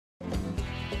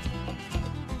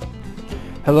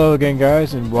Hello again,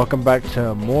 guys, and welcome back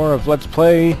to more of Let's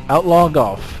Play Outlaw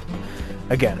Golf.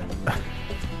 Again.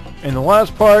 In the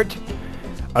last part,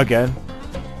 again,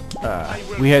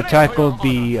 we had tackled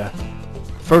the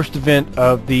first event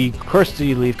of the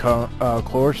Crusty Leaf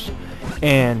course,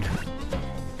 and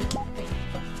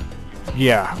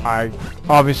yeah,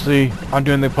 I'm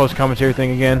doing the post-commentary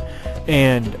thing again,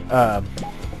 and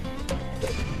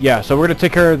yeah, so we're gonna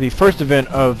take care of the first event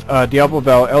of Diablo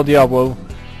Bell, El Diablo.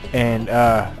 And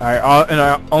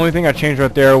only thing I changed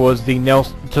right there was the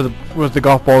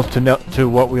golf balls to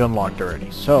what we unlocked already.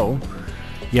 So,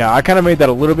 yeah, I kind of made that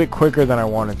a little bit quicker than I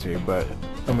wanted to, but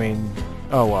I mean,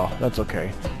 oh well, that's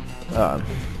okay.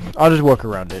 I'll just work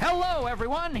around it. Hello,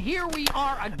 everyone. Here we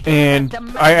are again.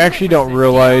 And I actually don't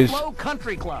realize.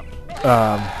 Country Club.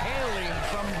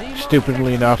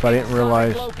 Stupidly enough, I didn't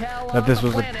realize that this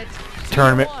was a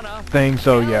tournament thing,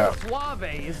 so yeah,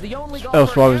 El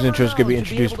Suave's intro is going to be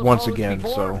introduced once again,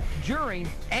 so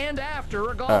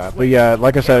but yeah,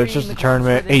 like I said, it's just a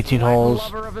tournament, 18 holes,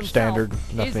 standard,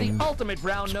 nothing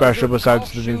special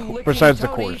besides the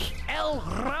course.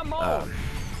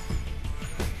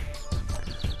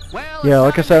 Yeah,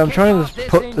 like I said, I'm trying to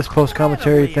put this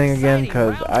post-commentary thing again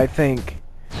because I think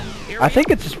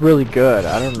it's just really good.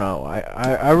 I don't know,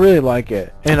 I really like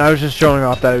it, and I was just showing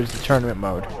off that it was the tournament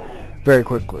mode very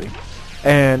quickly.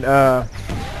 And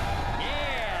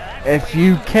if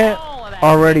you can't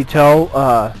already tell,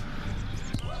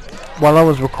 while I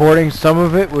was recording, some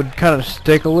of it would kind of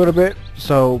stick a little bit,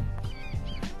 so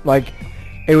like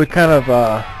it would kind of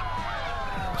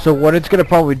so what it's gonna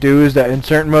probably do is that in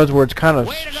certain modes where it's kind of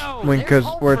where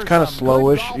it's kind of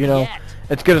slowish, you know,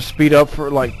 it's gonna speed up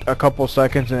for like a couple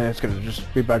seconds and it's gonna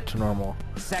just be back to normal.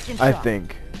 I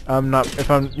think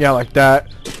like that.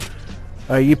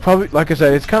 You probably, like I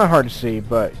said, it's kind of hard to see,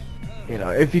 but you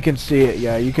know, if you can see it,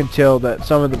 yeah, you can tell that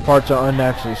some of the parts are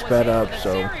unnaturally sped up.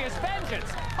 So,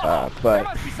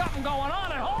 but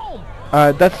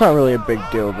that's not really a big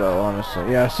deal, though, honestly.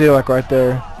 Yeah, see, like right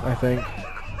there, I think.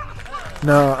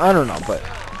 No, I don't know, but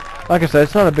like I said,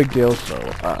 it's not a big deal. So,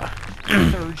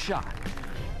 third shot.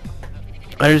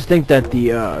 I just think that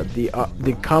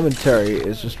the commentary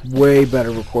is just way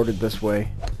better recorded this way.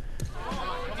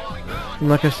 And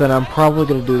like I said, I'm probably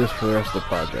going to do this for the rest of the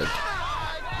project.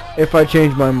 If I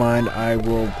change my mind, I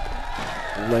will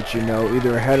let you know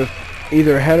either ahead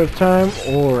of time,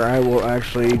 or I will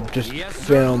actually just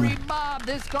film,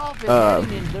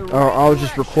 or I'll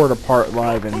just record a part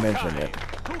live and mention it.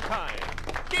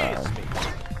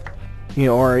 You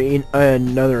know, or in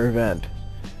another event.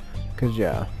 Cause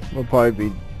yeah, we'll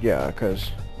probably be cause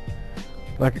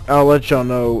like I'll let y'all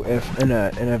know if in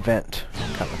an event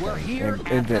kind of thing,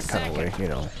 event kind of way, you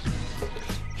know.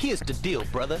 Here's the deal,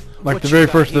 brother. Like the very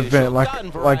first event,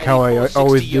 like how I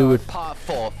always do with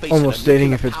almost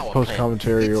stating if it's post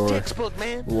commentary or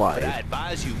live. I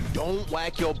advise you, don't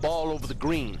whack your ball over the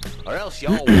green, or else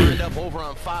y'all wind up over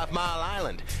on 5 Mile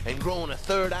Island and growing a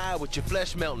third eye with your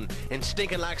flesh melting and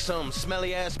stinking like some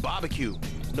smelly ass barbecue.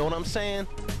 Know what I'm saying?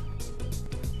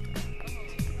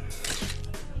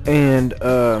 And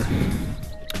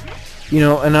you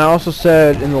know, and I also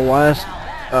said in the last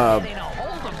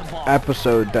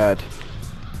episode that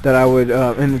I would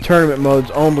in the tournament modes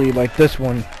only, like this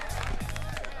one,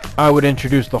 I would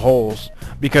introduce the holes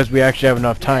because we actually have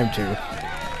enough time to.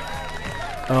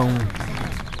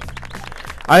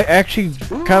 I actually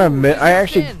kind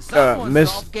of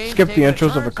skipped the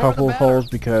intros of a couple of holes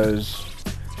because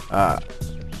I'm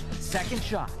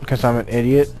an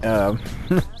idiot.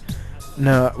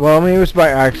 No, well, I mean, it was by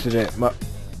accident.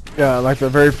 Like the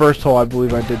very first hole, I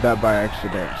believe I did that by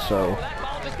accident, so...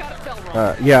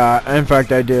 yeah, in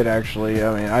fact, I did, actually.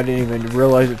 I mean, I didn't even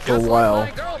realize it for a while.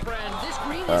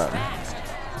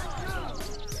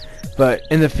 But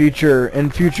in future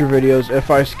videos,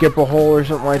 if I skip a hole or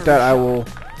something like that, I will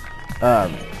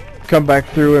come back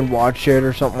through and watch it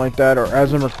or something like that, or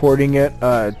as I'm recording it,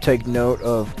 take note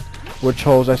of which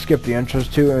holes I skipped the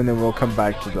intros to, and then we'll come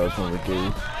back to those when we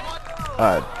do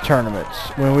tournaments,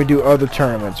 when we do other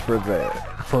tournaments for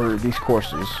these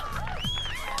courses.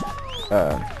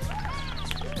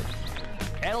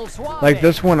 Like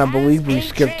this one, I believe we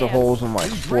skipped the holes in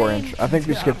like 4 inch. I think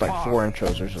we skipped like 4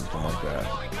 intros or something like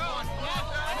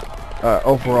that.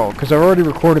 Overall, because I've already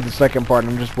recorded the second part,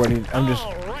 and I'm just waiting. I'm just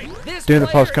doing the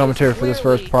post commentary for this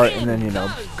first part, and then, you know,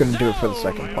 gonna do it for the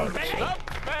second part. So,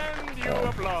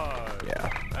 yeah.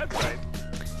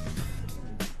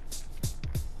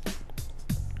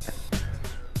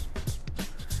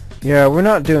 Yeah, we're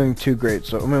not doing too great,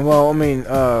 so, well,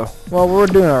 we're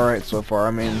doing alright so far.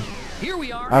 I mean,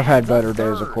 I've had better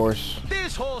days, of course.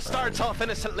 This hole starts off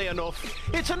innocently enough.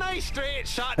 It's a nice straight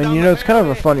shot. And down you the know, it's kind of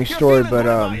a fairway. funny You're story, feeling but good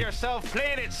about yourself,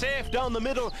 playing it safe down the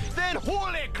middle. Then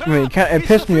holy crap, I mean, it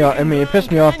pissed me off. I mean, it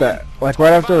pissed me off that, like,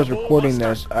 right after I was recording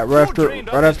this, right after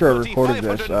I recorded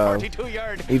this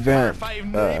event,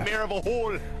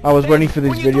 I was waiting for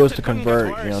these videos to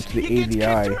convert, you know, to the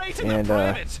AVI, and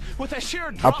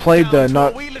I played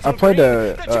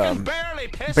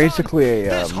basically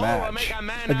a match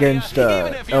against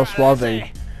El Suave,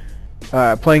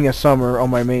 playing as Summer on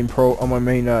my main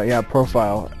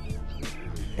profile,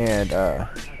 and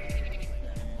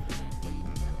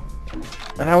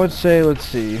I would say, let's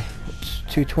see, it's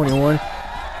 221.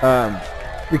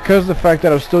 Because of the fact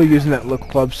that I was still using that look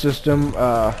club system,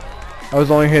 I was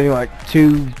only hitting like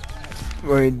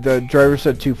the driver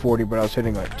said 240, but I was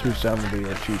hitting like 270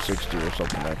 or 260 or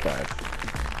something like that.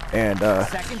 And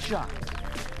Second shot.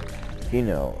 you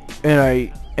know,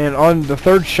 and on the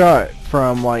third shot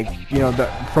from, like, you know,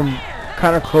 from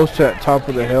kind of close to that top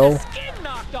of the hill,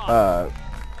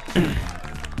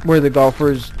 where the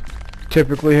golfers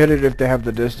typically hit it if they have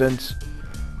the distance.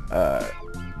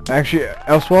 Actually,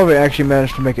 El Suave actually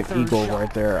managed to make an eagle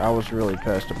right there. I was really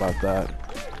pissed about that.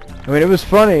 I mean, it was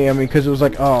funny, I mean, because it was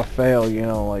like, oh, fail, you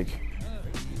know, like,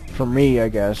 for me, I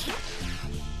guess.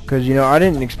 Because, you know, I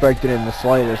didn't expect it in the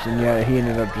slightest, and yeah, he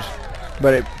ended up just,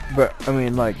 but I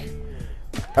mean, like,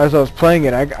 as I was playing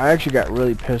it, I actually got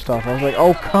really pissed off. I was like,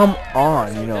 oh, come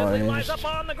on, you know, and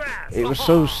it was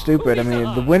so stupid. I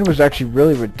mean, the wind was actually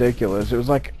really ridiculous. It was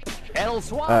like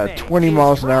 20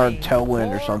 miles an hour of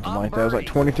tailwind or something like that. It was like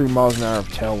 23 miles an hour of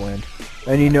tailwind.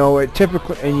 And, you know, it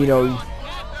typically, and, you know,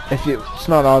 if it's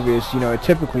not obvious, you know, it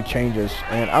typically changes.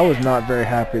 And I was not very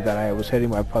happy that I was hitting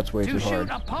my putts way too hard.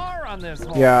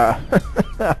 Yeah,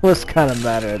 I was kind of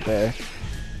mad at it there.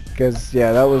 Because,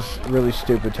 yeah, that was really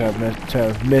stupid to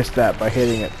have missed that by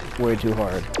hitting it way too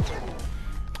hard.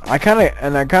 I kind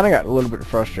of got a little bit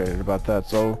frustrated about that,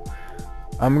 so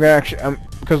I'm gonna actually,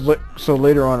 so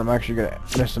later on I'm actually gonna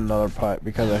miss another putt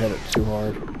because I hit it too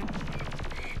hard.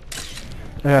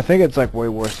 And I think it's like way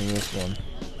worse than this one.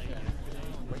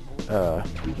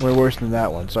 Way worse than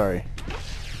that one, sorry.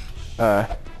 And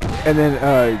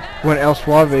then, when El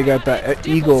Suave got that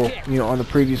eagle, you know, on the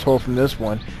previous hole from this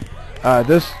one, on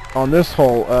this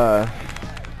hole,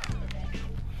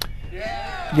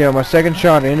 you know, my second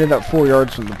shot ended up 4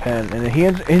 yards from the pin, and he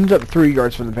ends up 3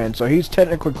 yards from the pin, so he's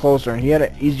technically closer, and he had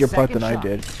an easier putt than I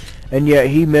did, and yet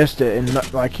he missed it,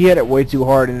 and like he had it way too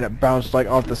hard, and it bounced like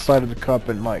off the side of the cup,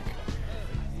 and like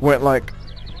went like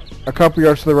a couple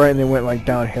yards to the right, and then went like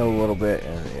downhill a little bit,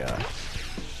 and yeah.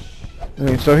 I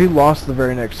mean, so he lost the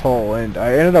very next hole, and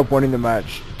I ended up winning the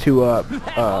match 2-up,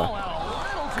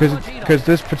 because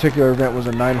this particular event was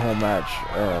a 9-hole match,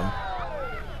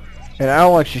 and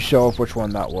I'll actually show off which one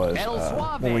that was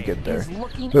when we get there,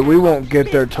 but we won't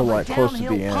get there till like close to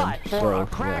the end, so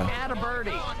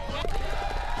yeah.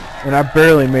 And I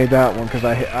barely made that one because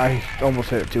I almost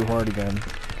hit it too hard again.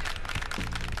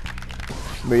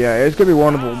 But yeah, it's gonna be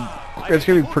one of them. It's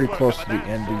gonna be pretty close to the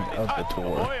ending of the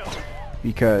tour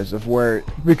because of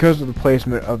the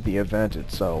placement of the event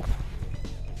itself.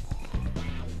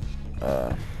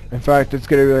 In fact, it's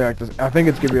gonna be like this. I think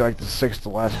it's gonna be like the 6th to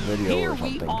last video or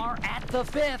something.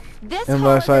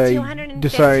 Unless I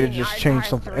decide to just change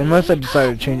something. Unless I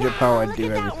decide to change up how I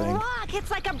do everything. It's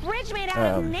like a bridge made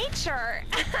out of nature.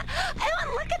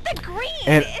 Oh, look at the green.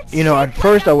 And you know, at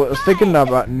first I was thinking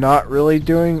about not really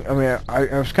doing. I mean,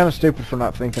 I was kind of stupid for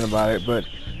not thinking about it, but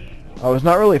I was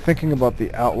not really thinking about the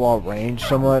Outlaw range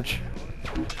so much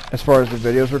as far as the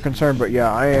videos were concerned. But yeah,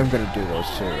 I am gonna do those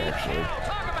too, actually.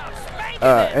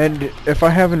 And if I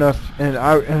have enough, and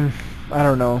I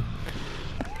don't know,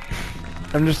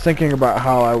 I'm just thinking about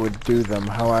how I would do them,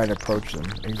 how I'd approach them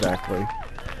exactly.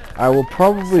 I will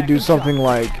probably do something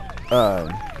like,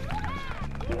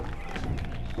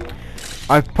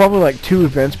 I've probably like 2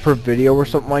 events per video or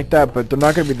something like that, but they're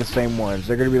not going to be the same ones.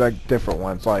 They're going to be like different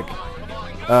ones. Like,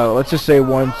 let's just say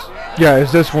once, yeah, it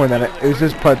was this one that it was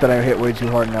this putt that I hit way too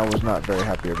hard and I was not very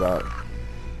happy about.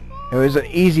 It was an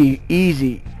easy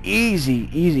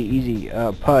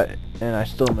putt, and I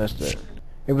still missed it.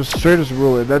 It was straight as a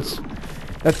ruler. That's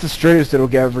the straightest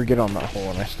it'll ever get on that hole,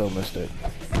 and I still missed it.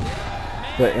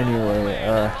 But anyway,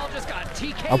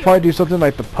 I'll probably do something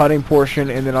like the putting portion,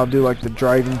 and then I'll do like the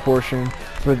driving portion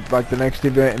for like the next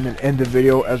event, and then end the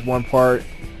video as one part,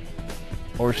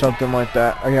 or something like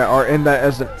that. Yeah, or end that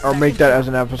as or make that as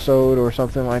an episode or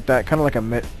something like that. Kind of like a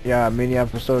mini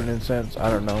episode in a sense. I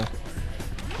don't know.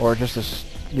 Or just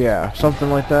yeah, something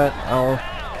like that.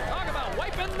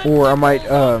 Or I might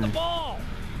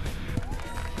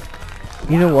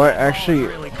You know what? Actually,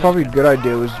 probably a good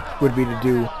idea would be to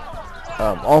do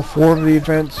all 4 of the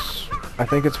events. I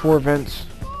think it's 4 events.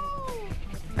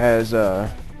 As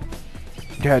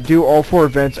yeah, do all 4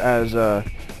 events as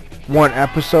one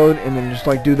episode, and then just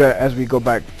like do that as we go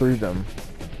back through them.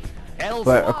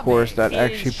 But of course, that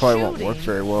actually probably won't work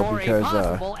very well because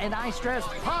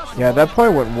yeah, that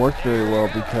probably wouldn't work very well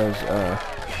because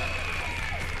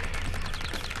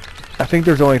I think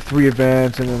there's only 3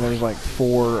 events, and then there's like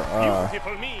 4.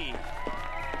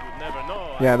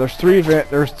 Yeah, there's 3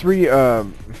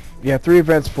 yeah, 3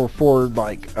 events for 4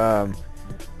 like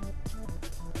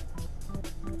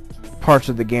parts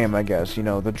of the game, I guess. You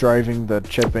know, the driving, the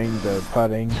chipping, the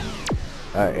putting,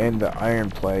 and the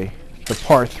iron play. The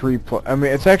par 3 play. I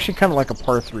mean, it's actually kind of like a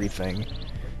par 3 thing,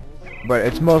 but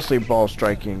it's mostly ball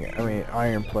striking. I mean,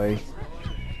 iron play.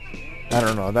 I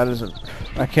don't know. That isn't.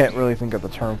 I can't really think of the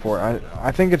term for it.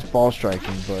 I think it's ball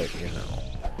striking, but you know,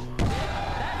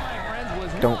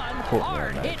 don't quote me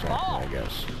on that exactly, I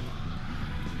guess.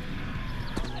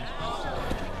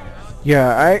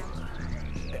 Yeah,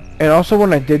 and also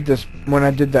when I did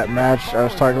that match I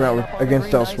was talking about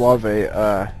against El Suave,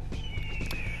 I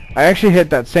actually hit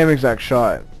that same exact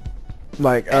shot.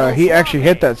 Like, he actually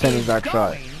hit that same exact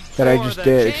shot that I just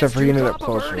did, except for he ended up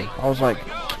closer. I was like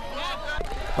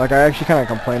I actually kind of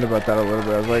complained about that a little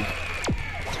bit. I was like,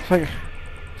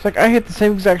 it's like I hit the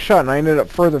same exact shot and I ended up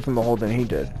further from the hole than he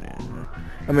did.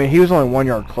 I mean, he was only 1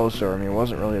 yard closer. I mean, it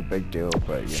wasn't really a big deal,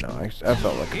 but you know, I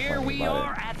felt like complaining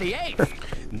about it.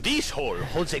 This hole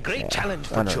holds a great challenge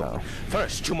for you.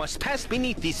 First, you must pass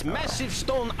beneath this massive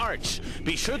stone arch.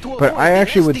 Be sure to avoid. But I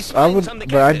actually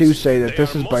but I do say that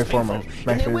this is by far my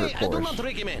favorite course.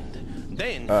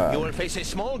 Then you will face a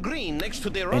small green next to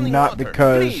the running and not water.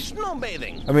 because Please, no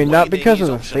bathing. I mean, not because of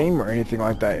the theme or anything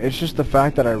like that. It's just the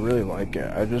fact that I really like it.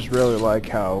 I just really like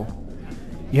how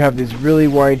you have these really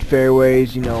wide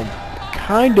fairways, you know,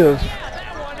 kind of,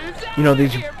 you know,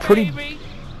 these pretty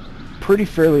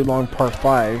fairly long par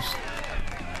 5s.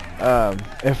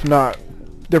 If not,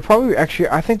 they're probably actually,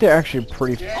 I think they're actually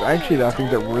pretty, I think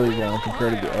they're really long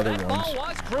compared to the other ones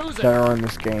that are in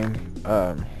this game.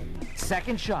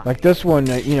 Second shot. Like this one,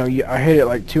 you know, I hit it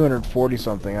like 240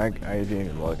 something. I didn't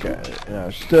even look at it, and I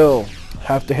still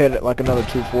have to hit it like another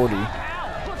 240,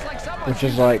 which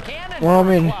is like, well, I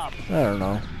mean, I don't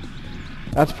know.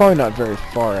 That's probably not very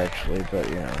far actually, but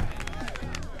you know.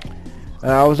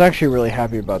 And I was actually really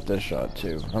happy about this shot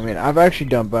too. I mean, I've actually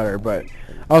done better, but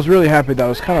I was really happy that I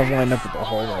was kind of lined up at the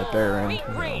hole right there, and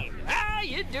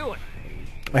you know,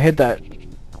 I hit that.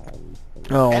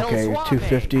 Oh, okay,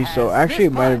 250. So actually,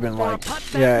 it might have been like,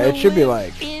 yeah, it should be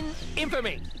like,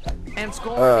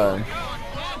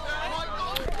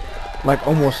 like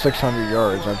almost 600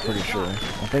 yards. I'm pretty sure.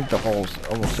 I think the hole's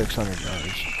almost 600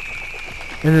 yards.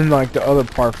 And then like the other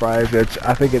par 5, it's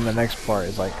I think in the next part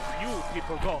is like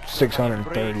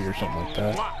 630 or something like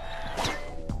that.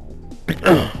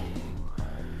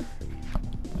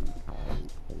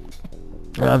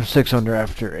 I'm 600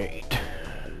 after 8.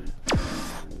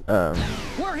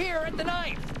 We're here at the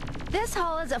 9th. This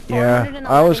hole is a yeah,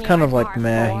 I was kind of like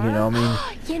meh, you know. I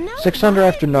mean, 600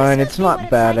 after 9, it's not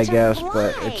bad, I guess,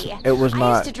 but it was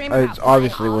not. It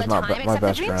obviously was not my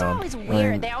best round. Always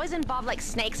weird. They always involve like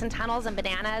snakes and tunnels and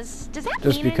bananas. Does that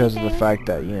just mean because anything? of the fact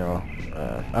that, you know,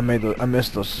 I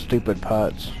missed those stupid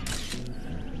putts.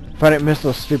 If I didn't miss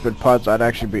those stupid putts, I'd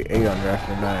actually be 8 under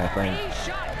after 9, I think.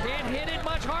 Can't hit it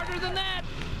much harder than that.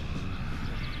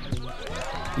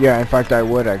 Yeah, in fact, I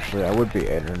would actually. I would be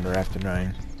 8 under after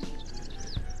 9.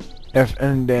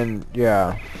 And then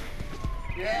yeah.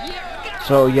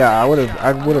 So yeah, I would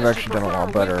have actually done a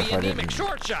lot better if I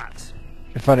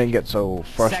didn't get so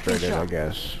frustrated, I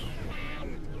guess.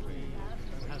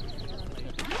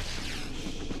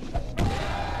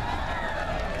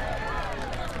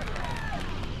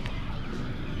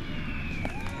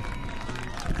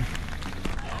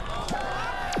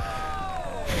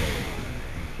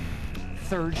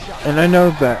 Third shot. And I know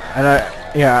that, and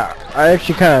I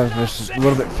actually kind of was a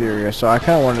little bit furious, so I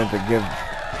kind of wanted to give,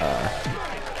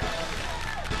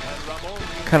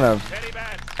 kind of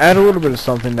add a little bit of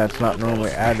something that's not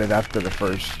normally added after the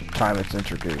first time it's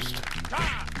introduced.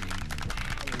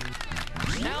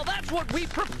 Now that's what we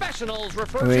professionals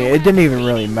refer I mean, to it didn't as even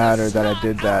really being matter that I snubbed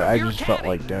did that. I from just your felt caddy.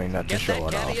 like doing that to Get show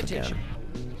that it caddy off attention.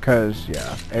 again. Cause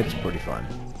yeah, it's pretty fun.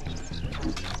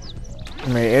 I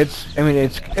mean,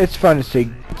 it's fun to see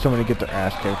somebody get their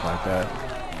ass kicked like that.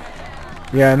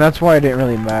 Yeah, and that's why it didn't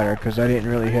really matter, because I didn't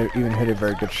really even hit a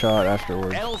very good shot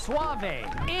afterwards. El Suave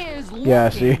is Yeah,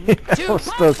 see, to it was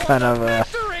still kind of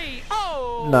victory.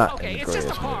 Oh, not okay, in the it's just a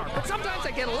greatest par, mood. but sometimes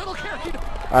I get a little carried.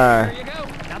 There you go.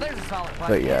 Now there's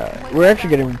But yeah, we're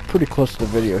actually getting pretty close to the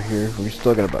video here. We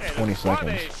still got about 20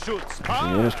 seconds.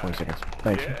 Actually, it is 20 seconds.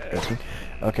 Thank you, Betsy.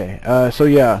 Okay, so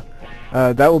yeah,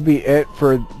 that will be it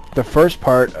for the first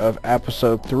part of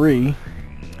episode 3.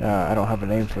 I don't have a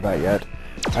name for that yet.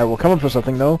 I will come up with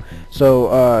something though.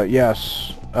 So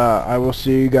yes, I will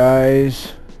see you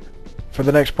guys for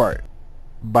the next part.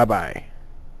 Bye bye.